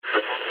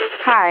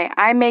Hi,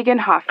 I'm Megan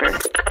Hoffer,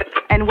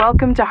 and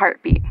welcome to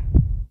Heartbeat.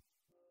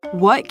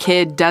 What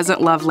kid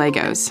doesn't love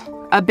Legos?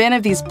 A bin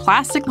of these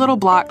plastic little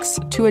blocks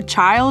to a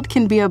child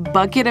can be a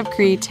bucket of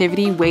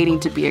creativity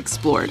waiting to be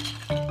explored.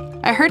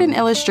 I heard an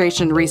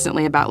illustration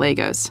recently about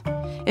Legos.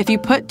 If you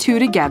put two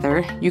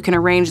together, you can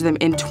arrange them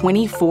in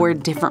 24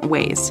 different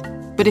ways.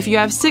 But if you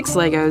have 6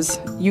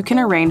 Legos, you can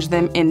arrange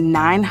them in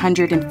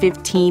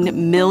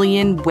 915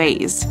 million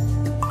ways.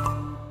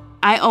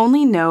 I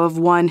only know of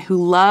one who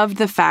loved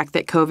the fact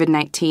that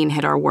COVID-19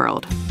 hit our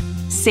world.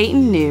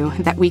 Satan knew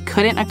that we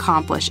couldn't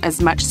accomplish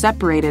as much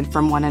separated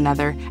from one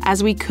another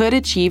as we could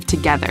achieve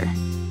together.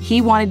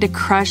 He wanted to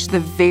crush the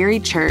very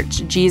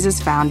church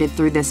Jesus founded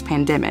through this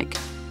pandemic.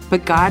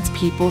 But God's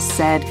people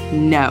said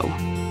no.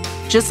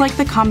 Just like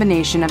the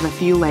combination of a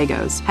few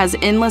Legos has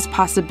endless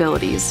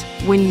possibilities,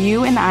 when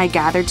you and I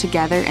gather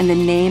together in the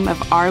name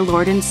of our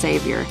Lord and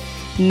Savior,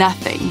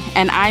 nothing,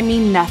 and I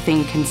mean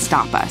nothing, can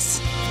stop us.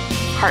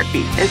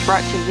 Heartbeat is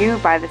brought to you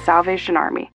by the Salvation Army.